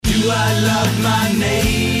I love my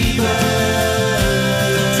neighbor?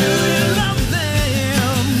 Do you love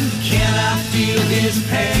them? Can I feel his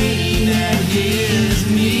pain and his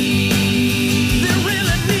need? They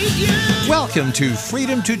really need you. Welcome to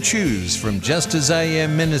Freedom to Choose from Just As I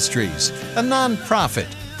Am Ministries, a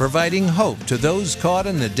nonprofit providing hope to those caught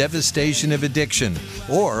in the devastation of addiction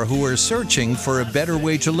or who are searching for a better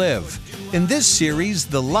way to live. In this series,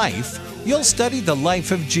 The Life, you'll study the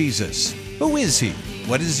life of Jesus. Who is he?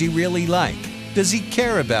 What is he really like? Does he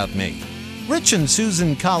care about me? Rich and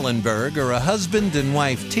Susan Collenberg are a husband and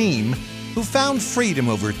wife team who found freedom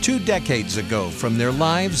over 2 decades ago from their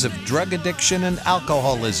lives of drug addiction and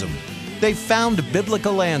alcoholism. They found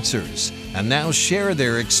biblical answers and now share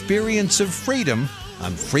their experience of freedom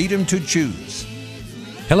on Freedom to Choose.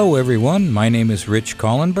 Hello, everyone. My name is Rich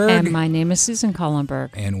Collenberg. And my name is Susan Collenberg.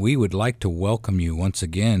 And we would like to welcome you once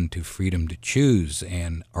again to Freedom to Choose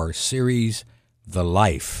and our series, The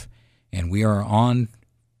Life. And we are on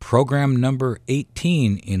program number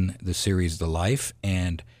 18 in the series, The Life.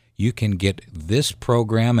 And you can get this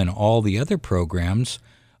program and all the other programs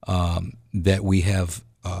that we have,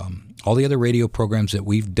 all the other radio programs that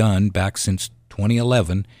we've done back since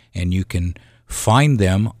 2011, and you can find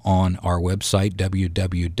them on our website,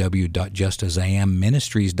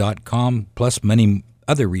 www.justasiamministries.com, plus many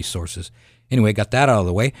other resources. Anyway, got that out of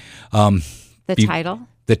the way. Title?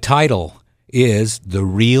 The title is The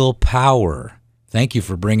Real Power. Thank you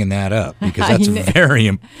for bringing that up, because that's very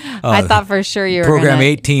important. I thought for sure you were Program gonna...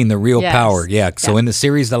 18, The Real Yes. Power. Yeah, so Yeah. in the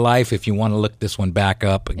series The Life, if you want to look this one back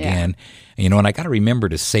up again, and I got to remember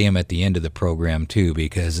to say them at the end of the program, too,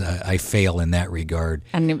 because I fail in that regard.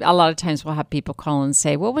 And a lot of times we'll have people call and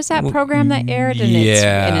say, what was that program that aired? And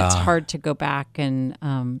it's hard to go back and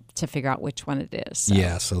to figure out which one it is. So.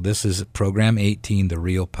 Yeah, so this is Program 18, The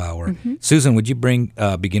Real Power. Mm-hmm. Susan, would you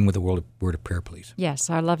begin with a word of prayer, please? Yes,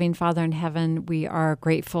 our loving Father in heaven, we are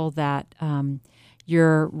grateful that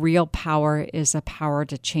your real power is a power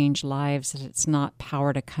to change lives, that it's not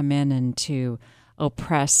power to come in and to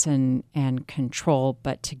oppress and control,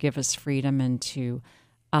 but to give us freedom and to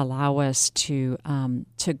allow us to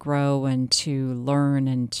grow and to learn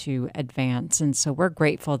and to advance. And so we're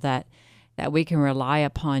grateful that we can rely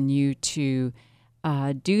upon you to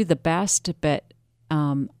do the best, but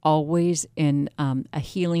always in a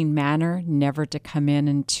healing manner, never to come in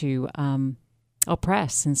and to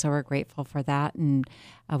oppress. And so we're grateful for that. And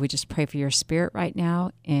we just pray for your spirit right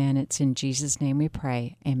now. And it's in Jesus' name we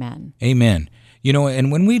pray. Amen. Amen.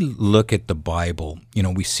 And when we look at the Bible,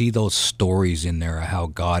 we see those stories in there of how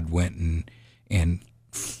God went and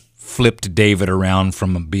flipped David around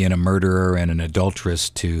from being a murderer and an adulteress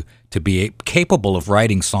to be capable of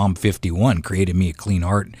writing Psalm 51, created me a clean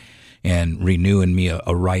heart and renew in me a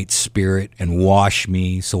right spirit, and wash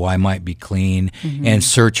me so I might be clean, and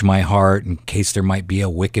search my heart in case there might be a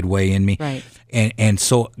wicked way in me. Right. And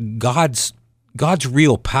so God's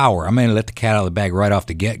real power, I'm going to let the cat out of the bag right off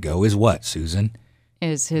the get-go, is what, Susan?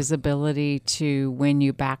 Is his ability to win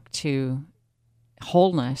you back to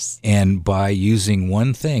wholeness. And by using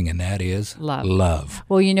one thing, and that is love.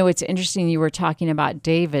 Well, it's interesting you were talking about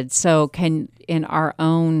David. So in our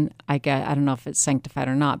own, I don't know if it's sanctified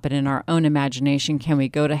or not, but in our own imagination, can we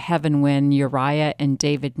go to heaven when Uriah and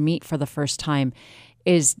David meet for the first time?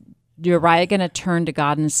 Is Uriah going to turn to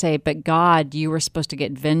God and say, but God, you were supposed to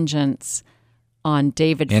get vengeance on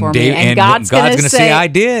David for me? And God's going to say, I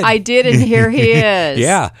did. I did, and here he is.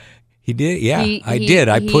 Yeah. He did, yeah. I did.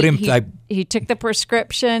 I put him... He took the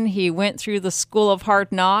prescription. He went through the school of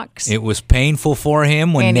hard knocks. It was painful for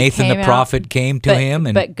him when Nathan the prophet came to him.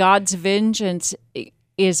 But God's vengeance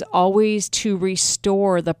is always to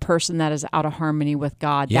restore the person that is out of harmony with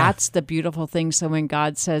God. Yeah. That's the beautiful thing. So when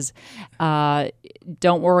God says,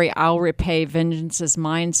 don't worry, I'll repay, vengeance is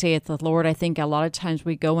mine, saith the Lord, I think a lot of times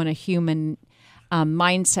we go in a human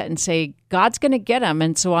mindset and say God's going to get him,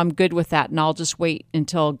 and so I'm good with that, and I'll just wait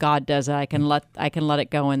until God does it. I can let it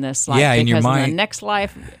go in this life, because in your mind, in the next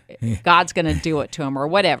life, God's going to do it to him or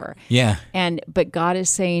whatever. Yeah. But God is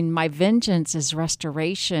saying, my vengeance is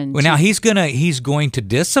restoration. Well, now he's going to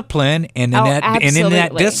discipline, and in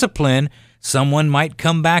that discipline, someone might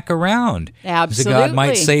come back around. Absolutely. So God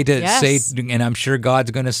might say, and I'm sure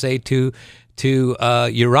God's going to say to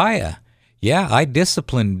Uriah, yeah, I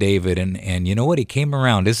disciplined David, and you know what? He came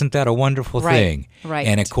around. Isn't that a wonderful thing? Right.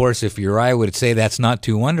 And, of course, if Uriah would say that's not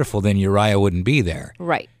too wonderful, then Uriah wouldn't be there.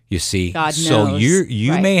 Right. You see? God knows. So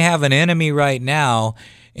you may have an enemy right now,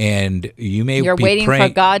 and you're waiting for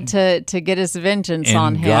God to get his vengeance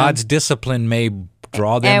on him. And God's discipline may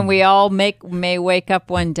draw them. And we all may wake up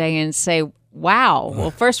one day and say, wow.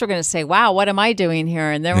 Well, first we're going to say, wow, what am I doing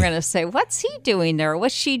here? And then we're going to say, what's he doing there?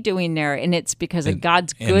 What's she doing there? And it's because of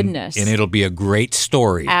God's goodness. And it'll be a great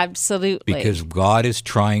story. Absolutely. Because God is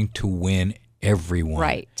trying to win everyone.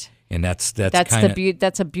 Right. And that's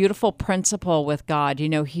a beautiful principle with God. You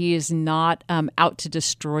know, He is not out to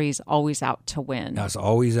destroy; He's always out to win. He's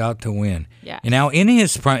always out to win. Yeah. And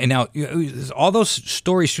now all those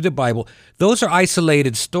stories through the Bible, those are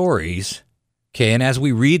isolated stories. Okay. And as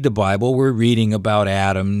we read the Bible, we're reading about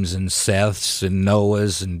Adams and Seths and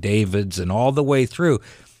Noahs and Davids and all the way through.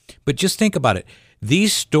 But just think about it.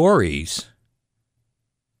 These stories,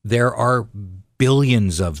 there are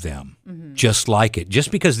billions of them, just like it. Just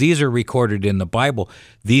because these are recorded in the Bible,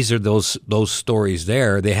 these are those stories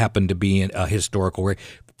there. They happen to be in a historical record.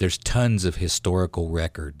 There's tons of historical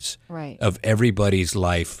records of everybody's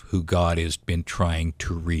life who God has been trying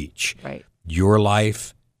to reach. Right. Your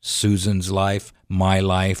life, Susan's life, my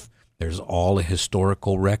life, there's all a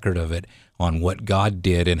historical record of it on what God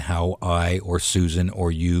did and how I or Susan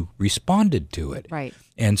or you responded to it. Right.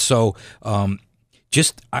 And so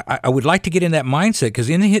I would like to get in that mindset, because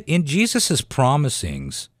in Jesus'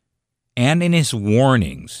 promisings and in his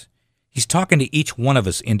warnings, he's talking to each one of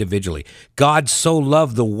us individually. God so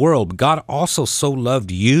loved the world. God also so loved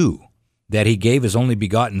you that he gave his only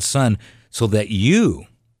begotten Son so that you,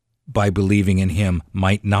 by believing in him,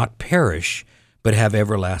 might not perish but have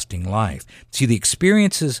everlasting life. See, the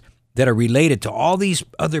experiences that are related to all these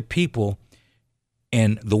other people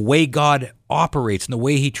and the way God operates and the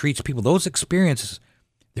way he treats people, those experiences,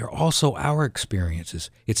 they're also our experiences.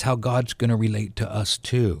 It's how God's going to relate to us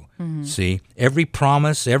too. Mm-hmm. See, every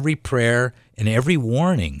promise, every prayer, and every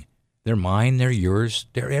warning, they're mine, they're yours,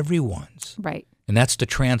 they're everyone's. Right. And that's the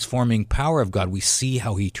transforming power of God. We see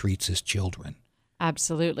how he treats his children.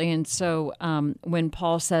 Absolutely. And so when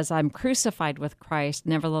Paul says, I'm crucified with Christ,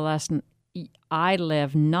 nevertheless I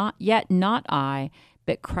live, not I,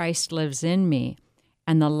 but Christ lives in me.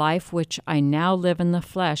 And the life which I now live in the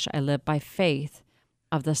flesh, I live by faith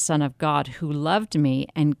of the Son of God, who loved me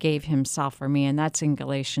and gave himself for me. And that's in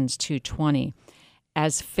Galatians 2:20.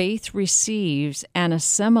 As faith receives and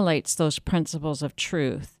assimilates those principles of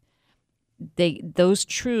truth, those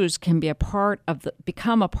truths can be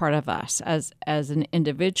become a part of us as an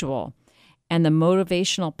individual, and the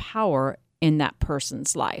motivational power in that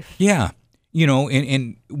person's life. Yeah. You know,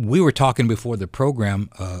 and we were talking before the program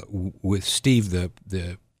with Steve,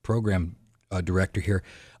 the program director here,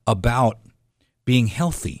 about being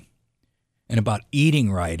healthy and about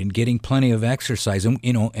eating right and getting plenty of exercise. And,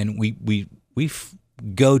 you know, and we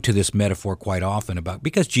go to this metaphor quite often about,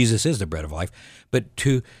 because Jesus is the bread of life, but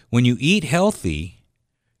when you eat healthy,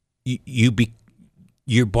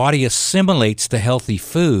 your body assimilates the healthy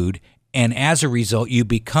food, and as a result, you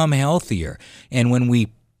become healthier. And when we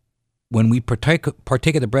partake of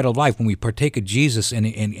the bread of life, when we partake of Jesus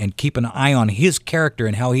and keep an eye on his character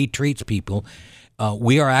and how he treats people,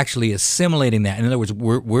 we are actually assimilating that. In other words,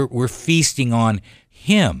 we're feasting on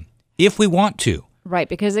him if we want to. Right,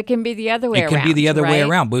 because it can be the other way around. It can be the other way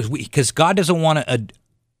around, because God doesn't want to.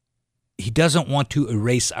 He doesn't want to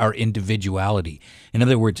erase our individuality. In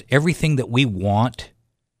other words, everything that we want,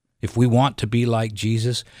 if we want to be like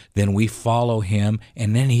Jesus, then we follow him,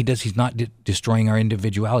 and then he's not destroying our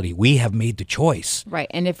individuality. We have made the choice. Right,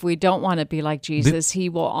 and if we don't want to be like Jesus, he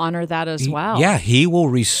will honor that as well. Yeah, he will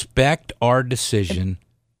respect our decision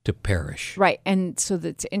to perish. Right, and so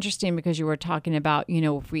that's interesting because you were talking about, you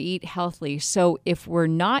know, if we eat healthy. So if we're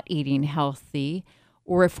not eating healthy,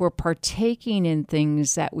 or if we're partaking in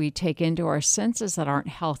things that we take into our senses that aren't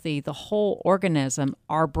healthy, the whole organism,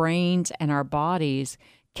 our brains and our bodies,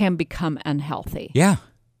 can become unhealthy. Yeah.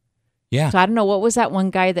 Yeah. So I don't know, what was that one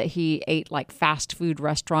guy that he ate like fast food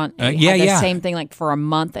restaurant? And he had the same thing like for a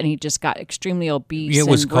month, and he just got extremely obese. It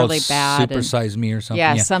was and called really bad. Supersize Me or something.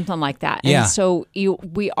 Yeah, something like that. Yeah. And so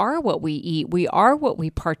we are what we eat. We are what we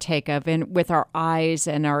partake of, and with our eyes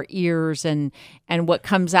and our ears and what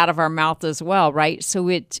comes out of our mouth as well, right? So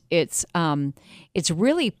it's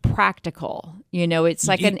really practical. You know, it's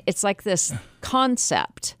like this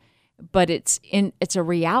concept, but it's a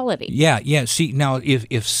reality. Yeah. See, now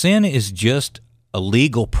if sin is just a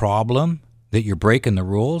legal problem that you're breaking the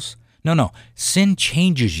rules, no, sin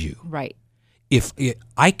changes you. Right. If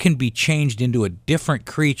I can be changed into a different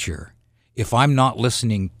creature if I'm not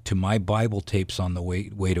listening to my Bible tapes on the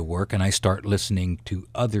way to work, and I start listening to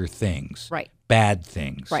other things, right? Bad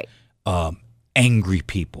things, right? Angry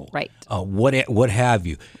people, right? What have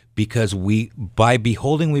you? Because by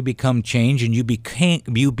beholding, we become changed, and you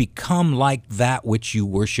become like that which you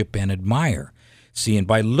worship and admire. See, and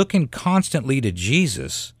by looking constantly to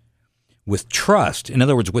Jesus, with trust. In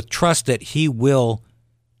other words, with trust that he will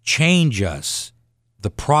change us, the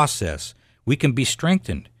process, we can be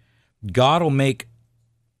strengthened. God will make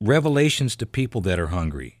revelations to people that are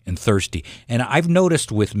hungry and thirsty. And I've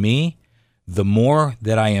noticed with me, the more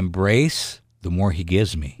that I embrace, the more he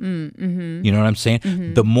gives me. Mm-hmm. You know what I'm saying?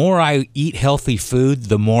 Mm-hmm. The more I eat healthy food,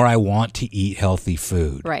 the more I want to eat healthy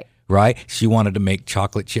food. Right? She wanted to make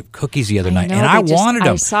chocolate chip cookies the other night, and I wanted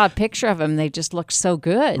them. I saw a picture of them. They just looked so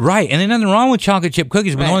good. Right, and there's nothing wrong with chocolate chip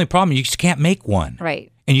cookies, but the only problem, you just can't make one.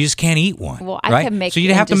 Right. And you just can't eat one. Well, I can make. So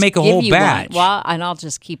you'd have to make a whole batch. Well, and I'll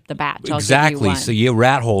just keep the batch. Exactly. I'll give you one. So you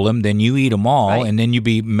rat hole them, then you eat them all, Right. and then you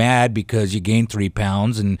be mad because you gained 3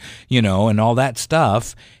 pounds, and and all that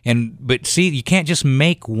stuff. But see, you can't just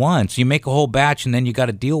make one. So you make a whole batch, and then you got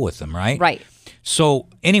to deal with them, right? Right. So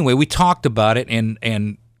anyway, we talked about it,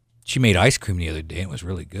 and she made ice cream the other day. It was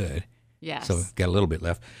really good. Yes. So got a little bit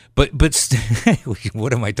left. But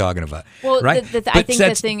what am I talking about? Well, right? I think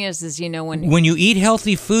the thing is when you eat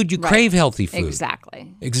healthy food, you crave healthy food.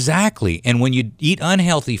 Exactly. And when you eat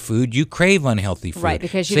unhealthy food, you crave unhealthy food. Right,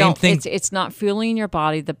 because it's not fueling your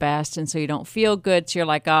body the best, and so you don't feel good. So you're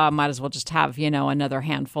like, oh, I might as well just have, another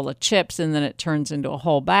handful of chips, and then it turns into a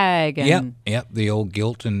whole bag. And, Yep. The old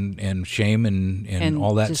guilt and shame and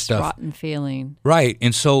all that just stuff. Rotten feeling. Right.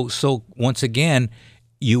 And so once again,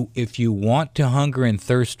 if you want to hunger and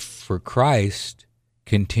thirst for Christ,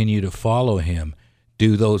 continue to follow him.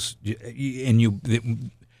 Do those,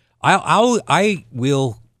 and I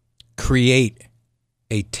will create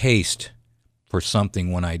a taste for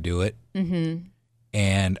something when I do it. Mm-hmm.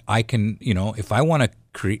 And I can, if I want to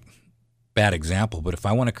create, bad example, but if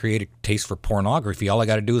I want to create a taste for pornography, all I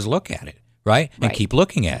got to do is look at it, right? And keep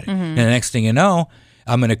looking at it. Mm-hmm. And the next thing you know,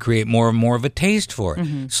 I'm going to create more and more of a taste for it.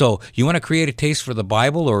 Mm-hmm. So you want to create a taste for the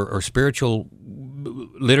Bible or spiritual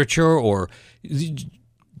literature, or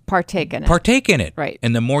partake in it. Right.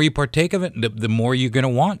 And the more you partake of it, the more you're going to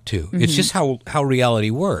want to. Mm-hmm. It's just how reality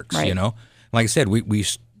works, right. Like I said,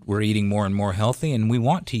 we're eating more and more healthy, and we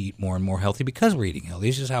want to eat more and more healthy because we're eating healthy.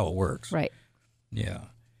 It's just how it works. Right. Yeah.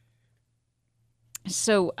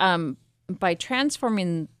 So by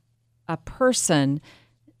transforming a person,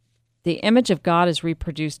 the image of God is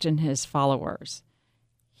reproduced in his followers.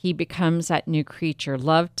 He becomes that new creature.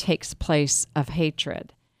 Love takes place of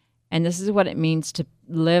hatred. And this is what it means to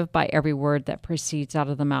live by every word that proceeds out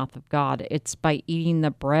of the mouth of God. It's by eating the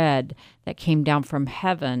bread that came down from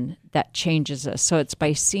heaven that changes us. So it's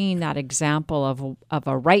by seeing that example of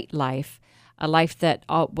a right life, a life that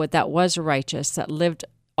was righteous, that lived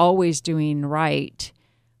always doing right.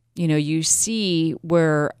 You see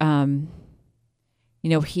where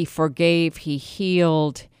he forgave, he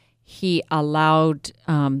healed, he allowed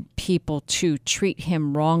people to treat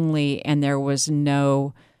him wrongly, and there was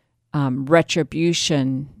no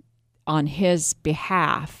retribution on his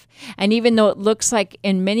behalf. And even though it looks like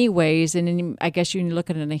in many ways, and I guess you look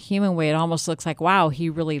at it in a human way, it almost looks like, wow, he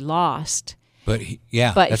really lost. But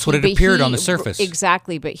that's what it appeared on the surface.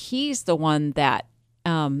 Exactly, but he's the one that...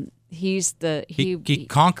 He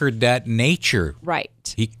conquered that nature.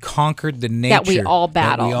 Right. He conquered the nature that we all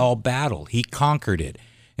battle. He conquered it.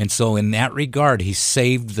 And so in that regard, he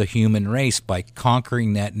saved the human race by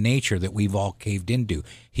conquering that nature that we've all caved into.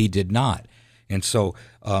 He did not. And so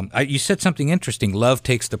you said something interesting. Love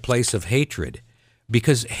takes the place of hatred,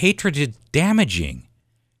 because hatred is damaging.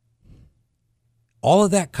 All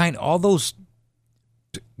those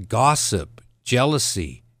gossip,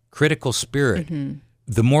 jealousy, critical spirit, mm-hmm.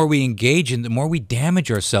 the more we engage in, the more we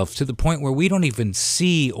damage ourselves to the point where we don't even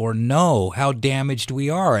see or know how damaged we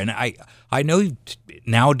are. And I know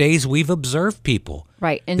nowadays we've observed people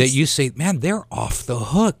right, and that you say, man, they're off the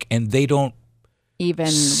hook, and they don't even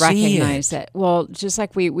recognize it. Well, just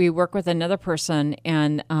like we work with another person,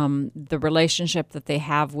 and the relationship that they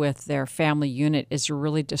have with their family unit is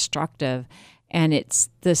really destructive. And it's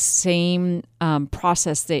the same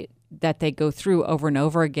process that they go through over and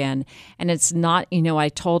over again. And it's not, I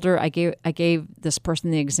told her, I gave this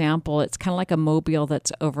person the example. It's kind of like a mobile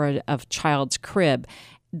that's over a child's crib.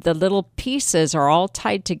 The little pieces are all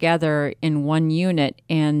tied together in one unit,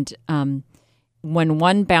 and when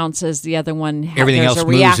one bounces, the other one everything else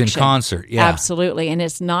moves in concert. Yeah, absolutely. And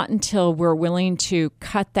it's not until we're willing to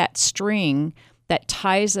cut that string that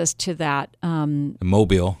ties us to that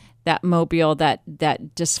mobile, that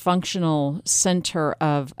dysfunctional center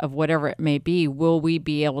of whatever it may be, will we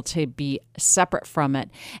be able to be separate from it?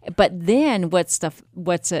 But then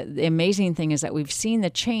the amazing thing is that we've seen the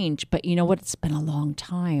change, but you know what? It's been a long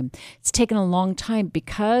time. It's taken a long time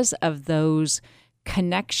because of those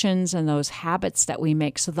connections and those habits that we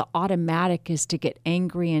make. So the automatic is to get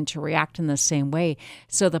angry and to react in the same way.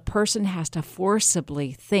 So the person has to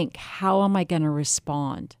forcibly think, how am I going to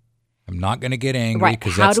respond? I'm not going to get angry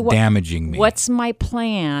because How that's do I- damaging me. What's my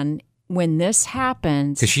plan when this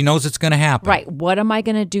happens? Because she knows it's going to happen. Right. What am I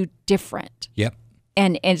going to do different? Yep.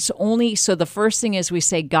 And it's only, so the first thing is we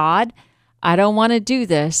say, God, I don't want to do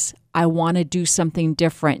this. I want to do something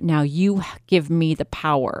different. Now you give me the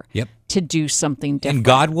power Yep. to do something different. And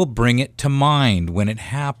God will bring it to mind when it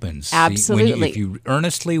happens. See, Absolutely. if you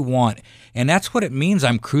earnestly want, and that's what it means,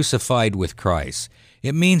 I'm crucified with Christ.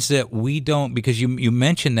 It means that we don't, because you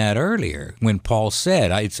mentioned that earlier when Paul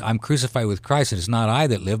said, I'm crucified with Christ, and it's not I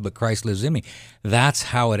that live, but Christ lives in me. That's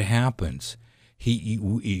how it happens.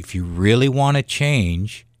 If you really want to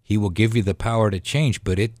change, he will give you the power to change,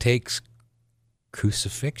 but it takes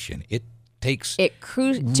crucifixion. It takes it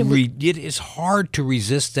is hard to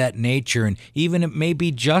resist that nature, and even it may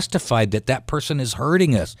be justified that person is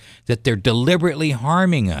hurting us, that they're deliberately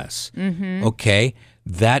harming us. Mm-hmm. Okay,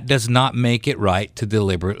 that does not make it right to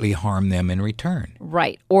deliberately harm them in return.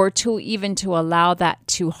 Right, or to allow that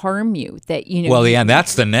to harm you. That Well, yeah,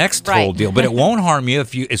 that's the next Right. whole deal. But it won't harm you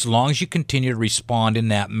as long as you continue to respond in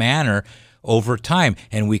that manner over time,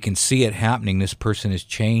 and we can see it happening. This person is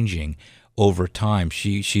changing over time.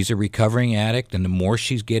 She's a recovering addict, and the more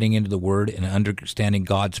she's getting into the Word and understanding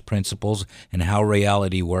God's principles and how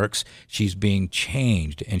reality works, she's being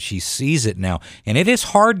changed, and she sees it now. And it is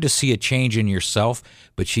hard to see a change in yourself,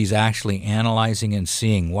 but she's actually analyzing and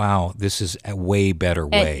seeing, wow, this is a way better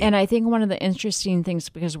way. And I think one of the interesting things,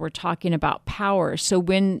 because we're talking about power, so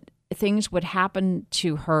when things would happen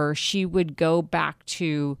to her, she would go back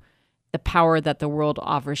to the power that the world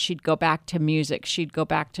offers. She'd go back to music. She'd go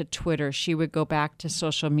back to Twitter. She would go back to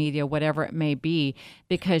social media, whatever it may be,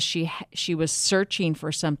 because she was searching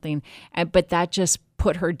for something, but that just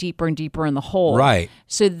put her deeper and deeper in the hole. Right.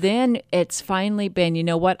 So then it's finally been, you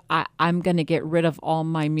know what, I'm going to get rid of all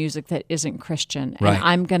my music that isn't Christian. Right. And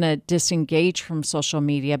I'm going to disengage from social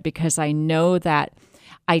media because I know that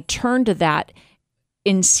I turn to that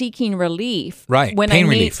in seeking relief. Right. When Pain I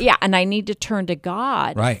need, relief. Yeah, and I need to turn to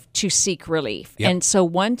God Right. to seek relief. Yep. And so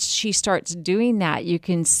once she starts doing that, you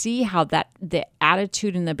can see how that the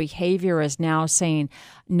attitude and the behavior is now saying,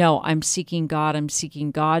 no, I'm seeking God. I'm seeking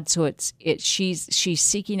God. So she's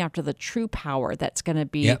seeking after the true power that's going to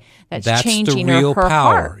be Yep. that's changing the real her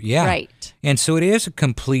power. heart. Yeah. Right. And so it is a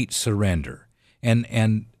complete surrender. And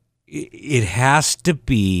it has to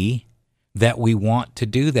be that we want to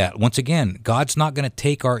do that. Once again, God's not going to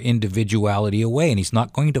take our individuality away, and he's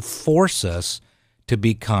not going to force us to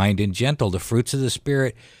be kind and gentle. The fruits of the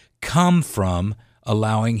Spirit come from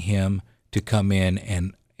allowing him to come in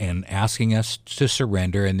and asking us to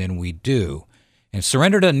surrender, and then we do. And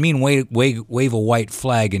surrender doesn't mean wave a white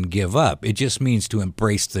flag and give up. It just means to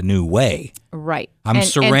embrace the new way. Right. I'm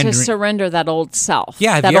surrendering. And to surrender that old self.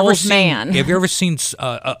 Yeah, that old man. Have you ever seen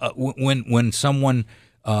when someone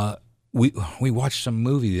we watched some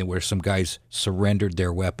movie where some guys surrendered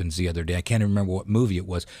their weapons the other day. I can't remember what movie it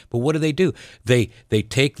was, but what do? They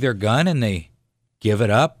take their gun and they give it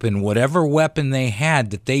up, and whatever weapon they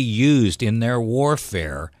had that they used in their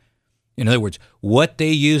warfare, in other words, what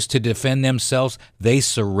they used to defend themselves, they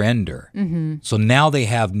surrender. Mm-hmm. So now they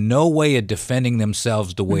have no way of defending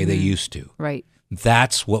themselves the way they used to. Right.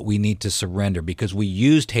 That's what we need to surrender, because we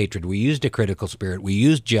used hatred, we used a critical spirit, we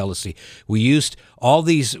used jealousy, we used all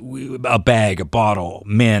these, a bag, a bottle,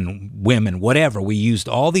 men, women, whatever. We used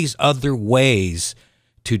all these other ways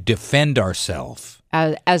to defend ourselves.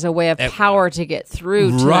 As a way of power to get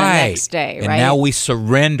through to the next day, right? And now we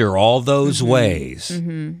surrender all those ways.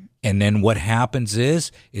 Mm-hmm. And then what happens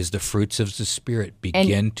is the fruits of the Spirit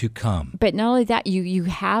begin to come. But not only that, you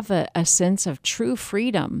have a sense of true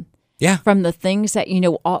freedom. Yeah. From the things that,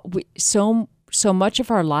 so much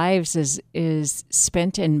of our lives is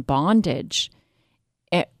spent in bondage.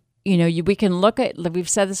 We can look at, we've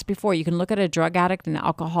said this before, you can look at a drug addict and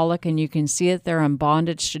alcoholic and you can see that they're in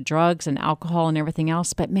bondage to drugs and alcohol and everything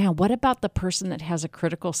else. But man, what about the person that has a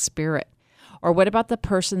critical spirit? Or what about the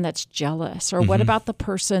person that's jealous? Or what about the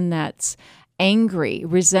person that's angry,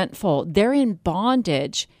 resentful? They're in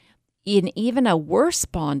bondage, in even a worse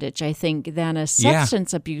bondage, I think, than a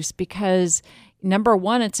substance abuse, because number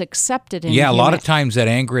one, it's accepted. In a lot of times that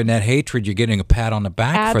anger and that hatred, you're getting a pat on the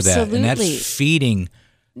back for that, and that's feeding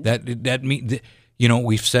that. You know,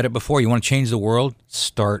 we've said it before. You want to change the world?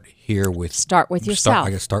 Start here with yourself.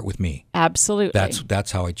 I got to start with me. Absolutely.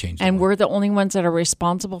 That's how I change the and world. we're the only ones that are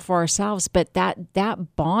responsible for ourselves. But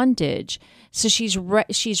that bondage. So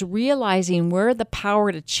she's realizing where the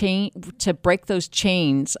power to break those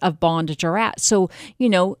chains of bondage are at. So, you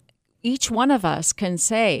know, each one of us can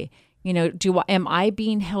say, you know, am I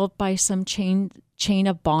being held by some chain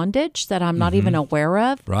of bondage that I'm not even aware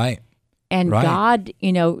of? Right. And right. God,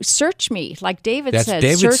 you know, search me, like David said.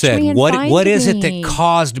 David search said, me and what find is it me. that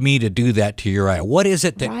caused me to do that to Uriah? What is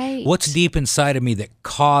it that Right. what's deep inside of me that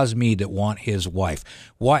caused me to want his wife?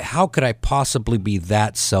 How could I possibly be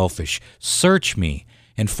that selfish? Search me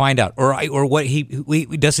and find out. Or what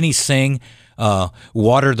doesn't he sing?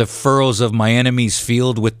 Water the furrows of my enemy's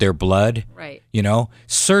field with their blood. Right. You know,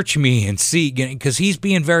 search me and see, because he's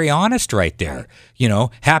being very honest right there. Right. You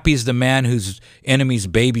know, happy is the man whose enemy's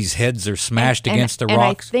babies' heads are smashed against the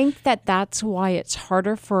rocks. And I think that's why it's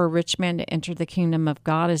harder for a rich man to enter the kingdom of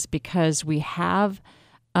God, is because we have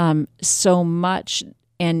so much,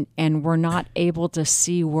 and we're not able to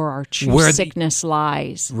see where our true sickness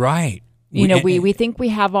lies. Right. You know, we think we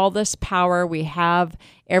have all this power, we have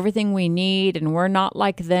everything we need, and we're not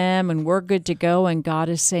like them, and we're good to go. And God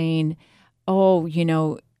is saying, oh, you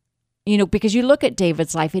know, because you look at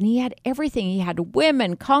David's life, and he had everything. He had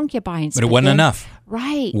women, concubines. But it wasn't enough.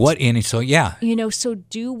 Right. So, yeah. You know, so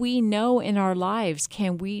do we know in our lives,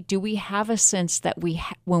 do we have a sense that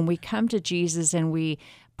when we come to Jesus and we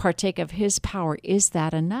partake of his power, is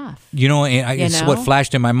that enough? You know, what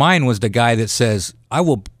flashed in my mind was the guy that says, I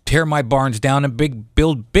will tear my barns down and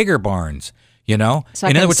build bigger barns, you know? So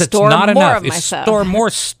in other words, it's not enough. It's store more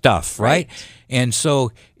stuff, right? Right. And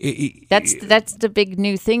so that's the big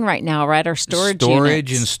new thing right now, right? Our storage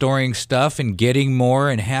units. and storing stuff and getting more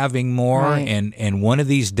and having more, right. and one of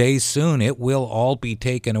these days soon it will all be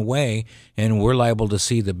taken away, and we're liable to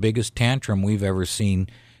see the biggest tantrum we've ever seen,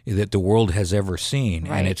 that the world has ever seen,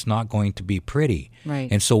 right. and it's not going to be pretty. Right.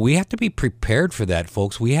 And so we have to be prepared for that,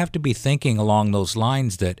 folks. We have to be thinking along those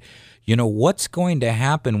lines that, you know, what's going to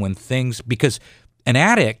happen when things, because an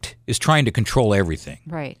addict is trying to control everything.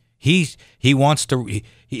 Right. He wants to,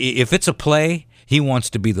 if it's a play, he wants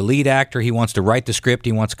to be the lead actor, he wants to write the script,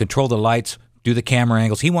 he wants to control the lights, do the camera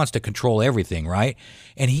angles, he wants to control everything, right?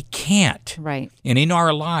 And he can't. Right. And in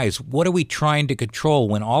our lives, what are we trying to control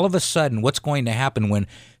when all of a sudden, what's going to happen when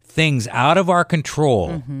things out of our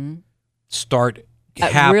control start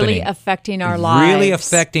happening, really affecting our lives, really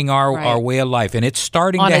affecting our way of life, and it's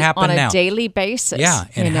starting to happen now on a daily basis. Yeah,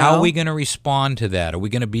 and how are we going to respond to that? Are we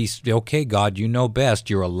going to be, okay, God, you know best,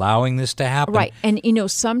 you're allowing this to happen? Right, and you know,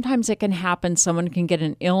 sometimes it can happen, someone can get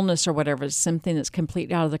an illness or whatever, something that's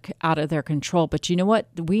completely out of their control, but you know what?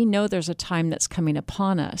 We know there's a time that's coming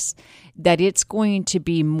upon us that it's going to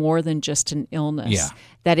be more than just an illness,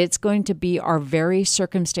 that it's going to be our very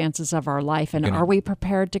circumstances of our life, and are we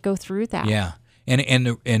prepared to go through that? Yeah.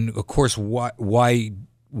 And of course, why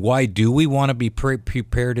do we want to be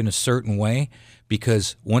prepared in a certain way?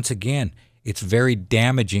 Because once again, it's very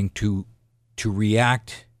damaging to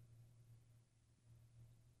react.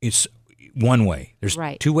 It's one way. There's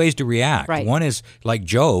two ways to react. Right. One is like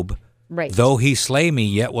Job. Right. Though he slay me,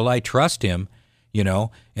 yet will I trust him. You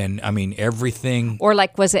know, and I mean everything. Or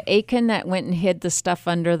like, was it Achan that went and hid the stuff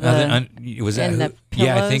under the was that, the pillows?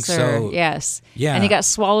 Yeah, I think so. Yes. Yeah. And he got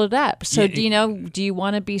swallowed up. So do you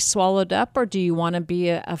want to be swallowed up, or do you want to be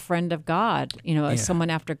a friend of God? You know, someone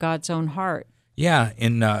after God's own heart. Yeah,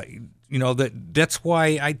 and you know that's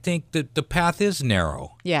why I think that the path is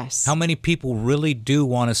narrow. Yes. How many people really do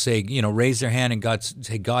want to say, you know, raise their hand and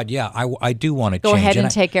say, God, yeah, I do want to go change. Ahead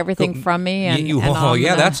and take everything from me.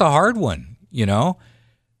 That's a hard one. You know,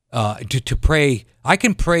 to pray. I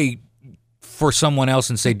can pray for someone else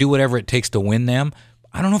and say, do whatever it takes to win them.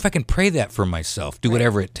 I don't know if I can pray that for myself. Do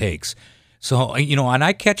whatever it takes. So, you know, and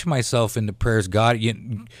I catch myself in the prayers, God,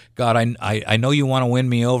 I know you want to win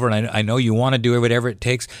me over, and I know you want to do whatever it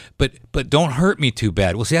takes, but don't hurt me too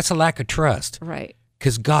bad. Well, see, that's a lack of trust. Right.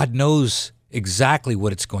 Because God knows exactly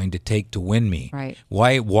what it's going to take to win me. Right.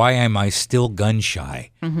 Why am I still gun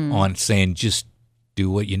shy on saying just do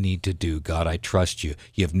what you need to do? God, I trust you.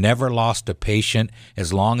 You've never lost a patient.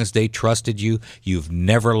 As long as they trusted you, you've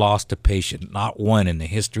never lost a patient. Not one in the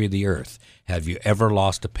history of the earth have you ever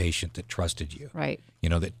lost a patient that trusted you. Right. You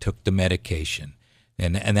know, that took the medication.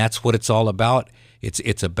 And that's what it's all about.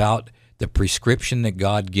 It's about the prescription that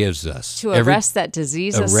God gives us. To arrest that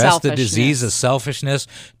disease of selfishness. Arrest the disease of selfishness,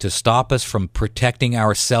 to stop us from protecting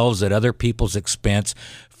ourselves at other people's expense,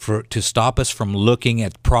 to stop us from looking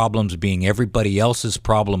at problems being everybody else's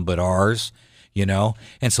problem but ours, you know?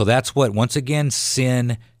 And so that's what, once again,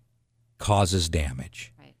 sin causes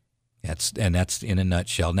damage. Right. That's in a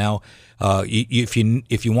nutshell. Now, if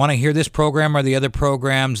you want to hear this program or the other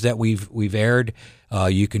programs that we've aired,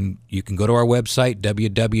 you can go to our website,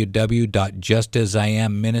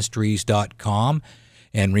 www.justasIamministries.com.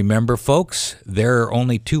 And remember, folks, there are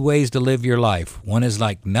only two ways to live your life. One is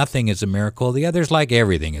like nothing is a miracle. The other is like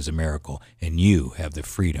everything is a miracle. And you have the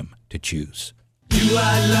freedom to choose. Do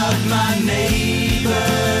I love my neighbor?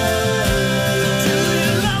 Do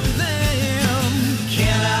you love them?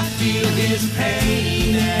 Can I feel his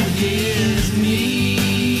pain and his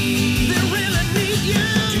need? They really need you.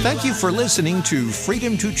 Thank you for listening to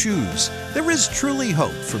Freedom to Choose. There is truly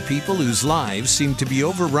hope for people whose lives seem to be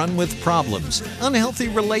overrun with problems, unhealthy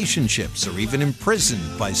relationships, or even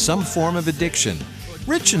imprisoned by some form of addiction.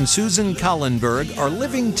 Rich and Susan Collenberg are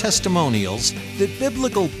living testimonials that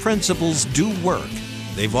biblical principles do work.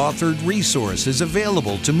 They've authored resources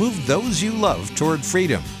available to move those you love toward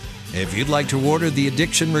freedom. If you'd like to order the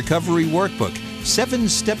Addiction Recovery Workbook, 7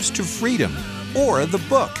 Steps to Freedom, or the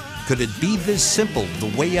book, Could It Be This Simple,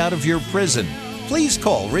 The Way Out of Your Prison? Please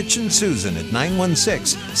call Rich and Susan at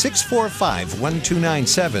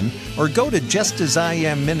 916-645-1297 or go to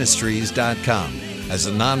justasIamministries.com. As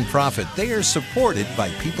a nonprofit, they are supported by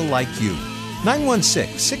people like you.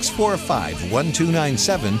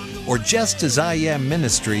 916-645-1297 or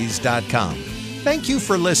justasIamministries.com. Thank you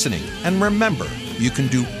for listening, and remember, you can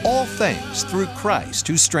do all things through Christ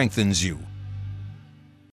who strengthens you.